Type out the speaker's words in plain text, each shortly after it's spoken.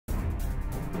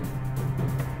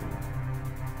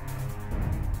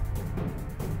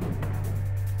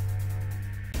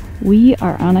We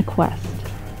are on a quest,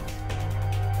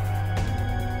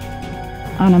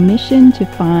 on a mission to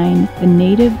find the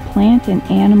native plant and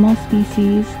animal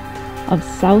species of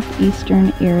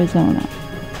southeastern Arizona.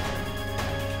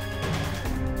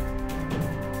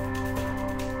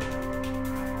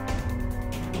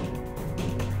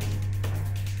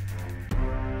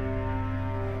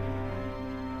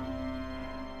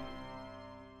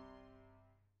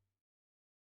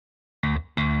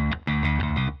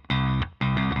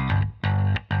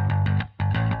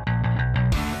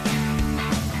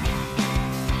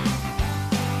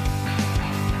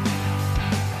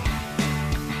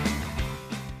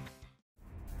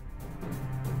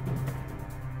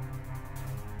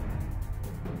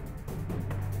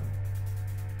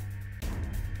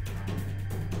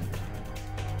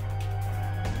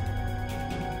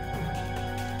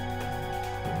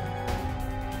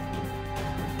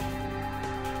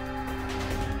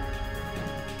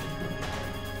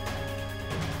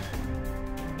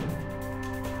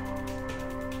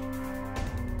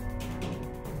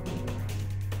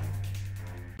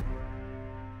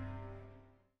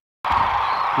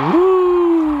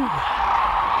 Woo!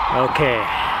 Okay,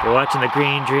 you're watching the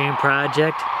Green Dream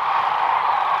Project.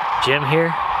 Jim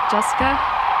here. Jessica.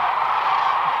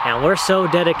 And we're so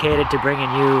dedicated to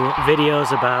bringing you videos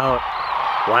about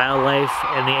wildlife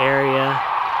in the area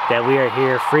that we are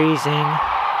here freezing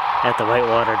at the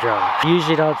Whitewater Draw. You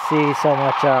usually don't see so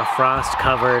much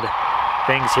frost-covered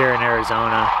things here in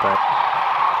Arizona, but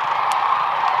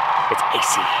it's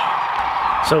icy.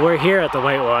 So we're here at the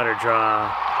Whitewater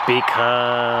Draw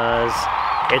because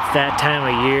it's that time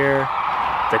of year.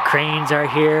 The cranes are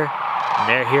here, and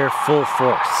they're here full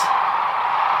force.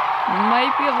 You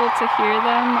might be able to hear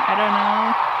them, I don't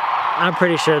know. I'm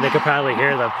pretty sure they could probably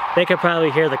hear them. They could probably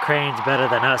hear the cranes better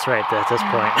than us right at this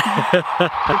point.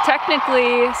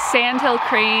 Technically, Sandhill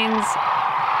cranes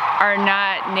are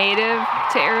not native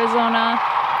to Arizona,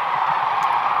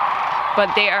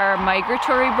 but they are a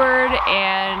migratory bird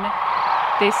and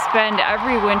they spend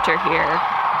every winter here.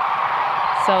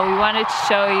 So we wanted to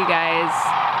show you guys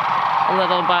a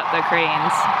little about the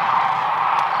cranes.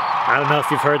 I don't know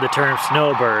if you've heard the term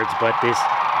snowbirds, but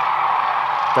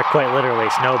they're quite literally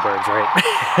snowbirds, right?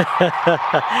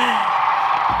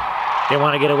 They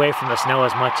want to get away from the snow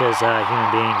as much as human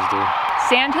beings do.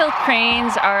 Sandhill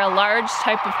cranes are a large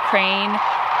type of crane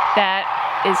that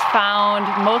is found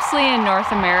mostly in North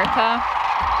America.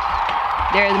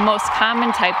 They're the most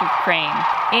common type of crane.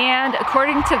 And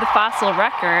according to the fossil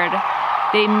record,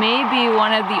 they may be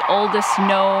one of the oldest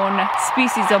known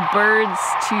species of birds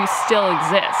to still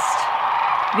exist.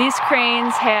 These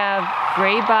cranes have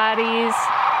gray bodies,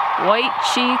 white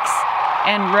cheeks,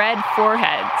 and red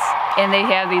foreheads. And they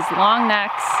have these long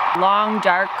necks, long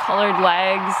dark colored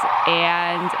legs,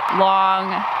 and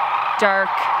long dark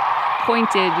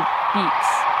pointed beaks.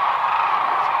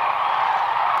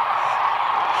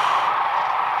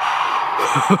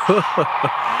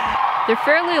 They're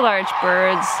fairly large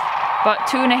birds, about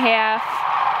 2.5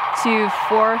 to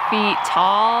 4 feet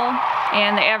tall,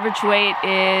 and the average weight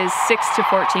is 6 to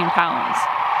 14 pounds.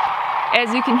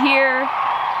 As you can hear,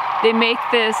 they make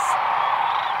this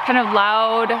kind of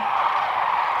loud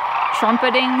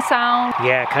trumpeting sound.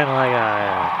 Yeah, kind of like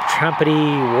a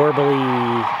trumpety, warbly.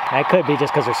 That could be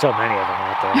just because there's so many of them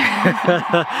out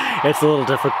there. It's a little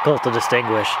difficult to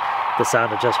distinguish the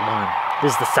sound of just one.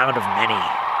 This is the sound of many.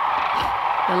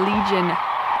 The legion.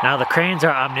 Now the cranes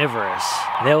are omnivorous.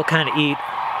 They will kind of eat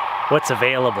what's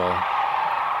available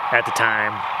at the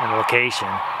time and location,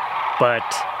 but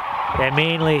they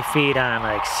mainly feed on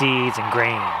like seeds and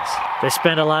grains. They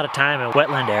spend a lot of time in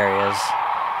wetland areas,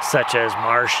 such as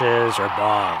marshes or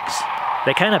bogs.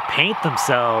 They kind of paint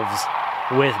themselves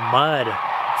with mud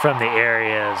from the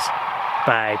areas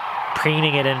by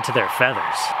preening it into their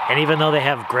feathers. And even though they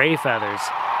have gray feathers,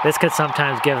 this could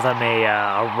sometimes give them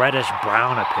a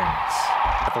reddish-brown appearance.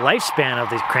 The lifespan of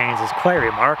these cranes is quite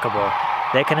remarkable.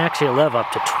 They can actually live up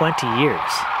to 20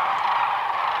 years.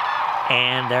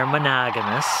 And they're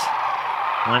monogamous.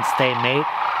 Once they mate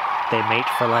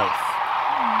for life.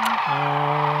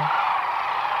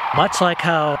 Much like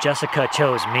how Jessica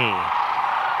chose me,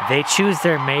 they choose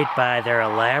their mate by their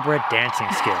elaborate dancing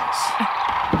skills.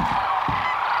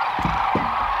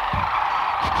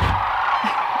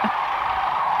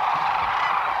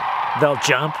 They'll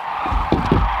jump,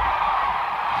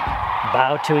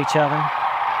 bow to each other.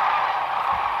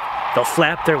 They'll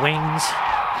flap their wings,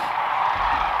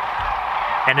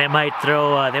 and they might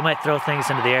throw things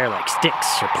into the air like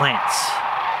sticks or plants.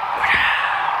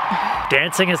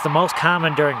 Dancing is the most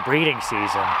common during breeding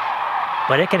season,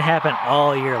 but it can happen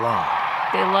all year long.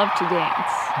 they love to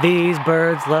dance. These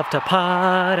birds love to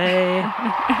party.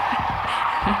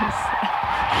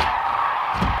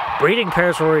 Breeding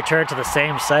pairs will return to the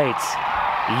same sites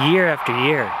year after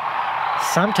year,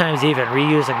 sometimes even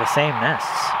reusing the same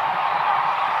nests.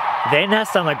 They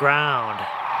nest on the ground,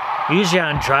 usually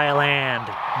on dry land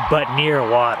but near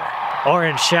water, or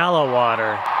in shallow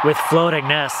water with floating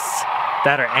nests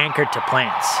that are anchored to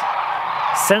plants.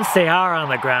 Since they are on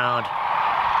the ground,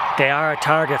 they are a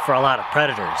target for a lot of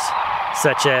predators,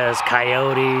 such as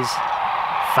coyotes,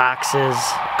 foxes,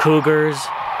 cougars,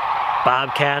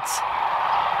 bobcats,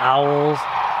 owls,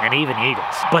 and even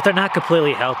eagles. But they're not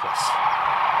completely helpless.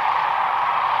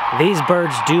 These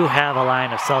birds do have a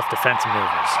line of self-defense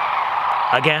maneuvers.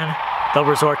 Again, they'll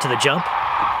resort to the jump,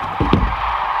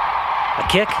 a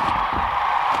kick.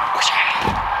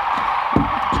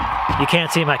 You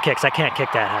can't see my kicks, I can't kick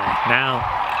that high. Now,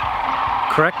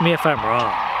 correct me if I'm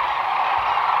wrong,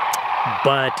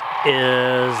 but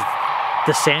is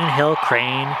the Sandhill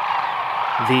Crane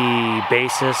the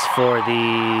basis for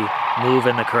the move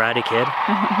in the Karate Kid?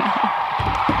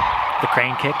 The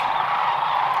crane kick?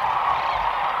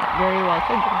 Very well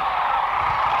could be.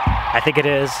 I think it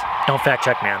is. Don't fact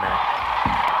check me on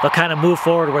that. They'll kind of move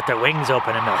forward with their wings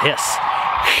open and they'll hiss.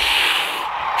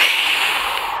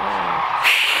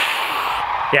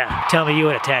 Yeah, tell me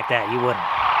you would attack that. You wouldn't.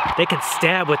 They can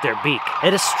stab with their beak.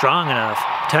 It is strong enough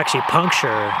to actually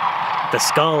puncture the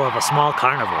skull of a small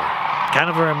carnivore.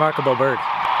 Kind of a remarkable bird.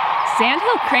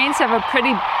 Sandhill cranes have a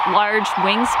pretty large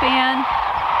wingspan,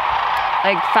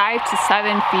 like 5 to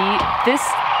 7 feet. This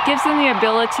gives them the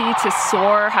ability to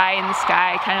soar high in the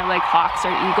sky, kind of like hawks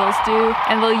or eagles do.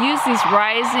 And they'll use these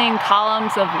rising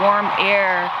columns of warm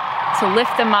air to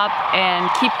lift them up and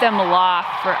keep them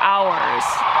aloft for hours.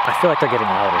 I feel like they're getting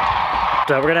louder.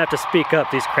 So we're gonna have to speak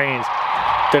up, these cranes.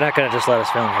 They're not gonna just let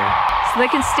us film here. So they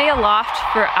can stay aloft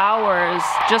for hours,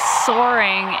 just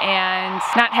soaring and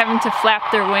not having to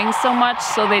flap their wings so much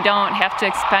so they don't have to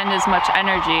expend as much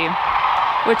energy,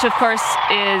 which of course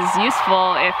is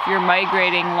useful if you're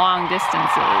migrating long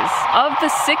distances. Of the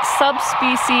 6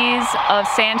 subspecies of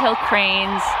sandhill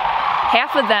cranes,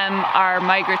 half of them are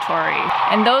migratory,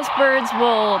 and those birds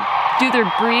will do their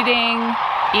breeding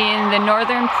in the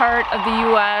northern part of the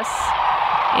US,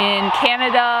 in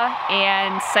Canada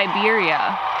and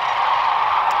Siberia.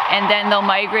 And then they'll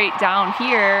migrate down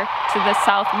here to the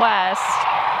southwest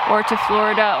or to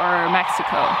Florida or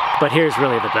Mexico. But here's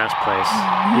really the best place.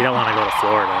 You don't want to go to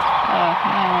Florida. Oh,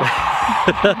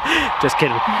 no. Just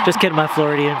kidding my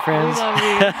Floridian friends. We love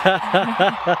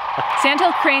you.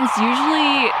 Sandhill cranes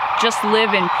usually just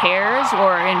live in pairs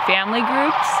or in family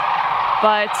groups,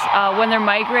 but when they're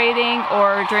migrating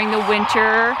or during the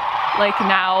winter, like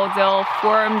now, they'll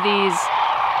form these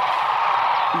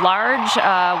large,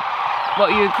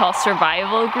 what you would call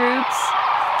survival groups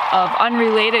of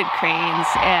unrelated cranes,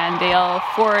 and they'll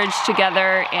forage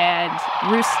together and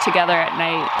roost together at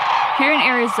night. Here in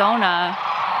Arizona,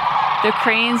 the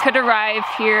cranes could arrive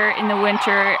here in the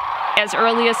winter as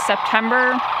early as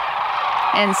September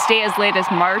and stay as late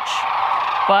as March,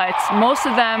 but most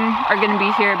of them are going to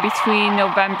be here between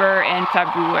November and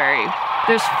February.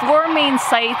 There's 4 main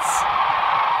sites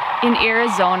in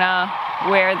Arizona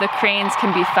where the cranes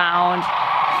can be found,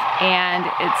 and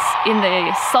it's in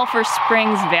the Sulphur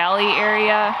Springs Valley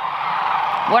area.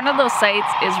 One of those sites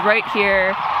is right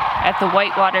here at the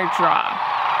Whitewater Draw.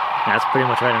 That's pretty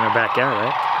much right in our backyard,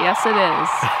 right? Yes, it is.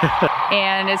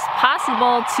 And it's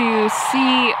possible to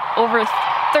see over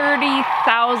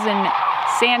 30,000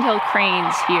 sandhill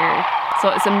cranes here. So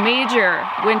it's a major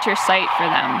winter site for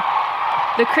them.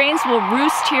 The cranes will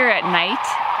roost here at night,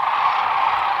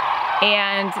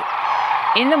 and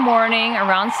in the morning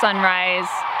around sunrise,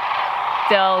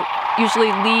 they'll usually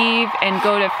leave and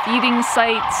go to feeding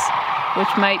sites,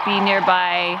 which might be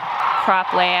nearby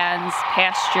croplands,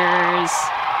 pastures,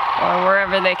 or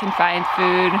wherever they can find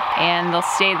food, and they'll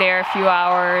stay there a few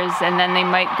hours, and then they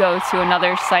might go to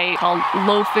another site called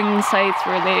loafing sites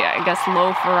where they, I guess,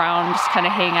 loaf around, just kind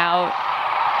of hang out,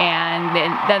 and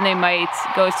then they might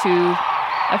go to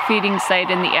a feeding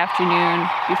site in the afternoon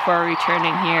before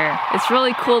returning here. It's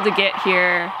really cool to get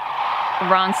here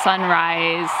around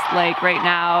sunrise, like right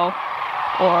now,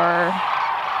 or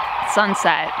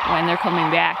sunset when they're coming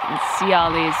back, and see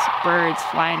all these birds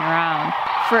flying around.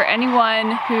 For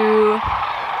anyone who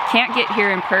can't get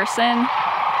here in person,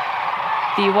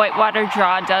 the Whitewater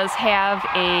Draw does have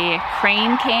a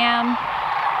crane cam,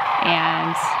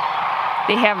 and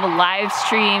they have a live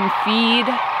stream feed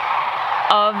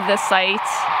of the site,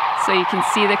 so you can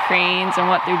see the cranes and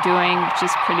what they're doing, which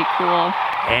is pretty cool.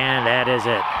 And that is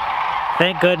it.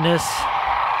 Thank goodness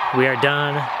we are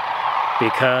done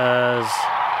because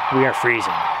we are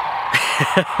freezing.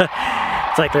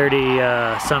 It's like 30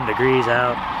 some degrees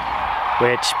out,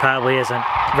 which probably isn't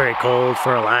very cold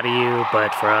for a lot of you,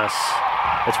 but for us,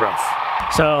 it's rough.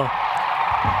 So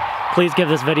please give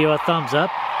this video a thumbs up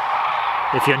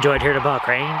if you enjoyed hearing about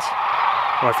cranes,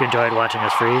 or if you enjoyed watching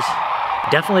us freeze.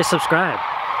 Definitely subscribe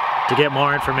to get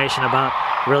more information about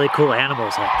really cool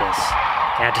animals like this,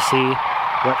 and to see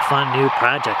what fun new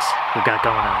projects we've got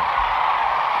going on.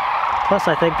 Plus,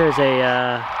 I think there's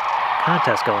a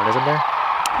contest going, isn't there?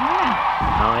 Yeah.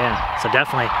 Oh yeah, so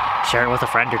definitely share it with a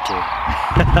friend or two.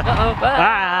 Uh-oh,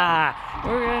 Ah!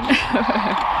 we're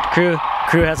good.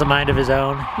 Crew has a mind of his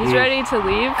own. He's ready to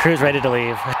leave. Crew's ready to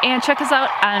leave. And check us out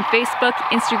on Facebook,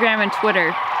 Instagram, and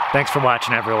Twitter. Thanks for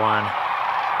watching, everyone.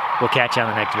 We'll catch you on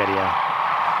the next video.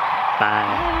 Bye.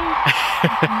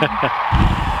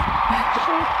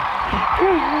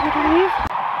 Bye.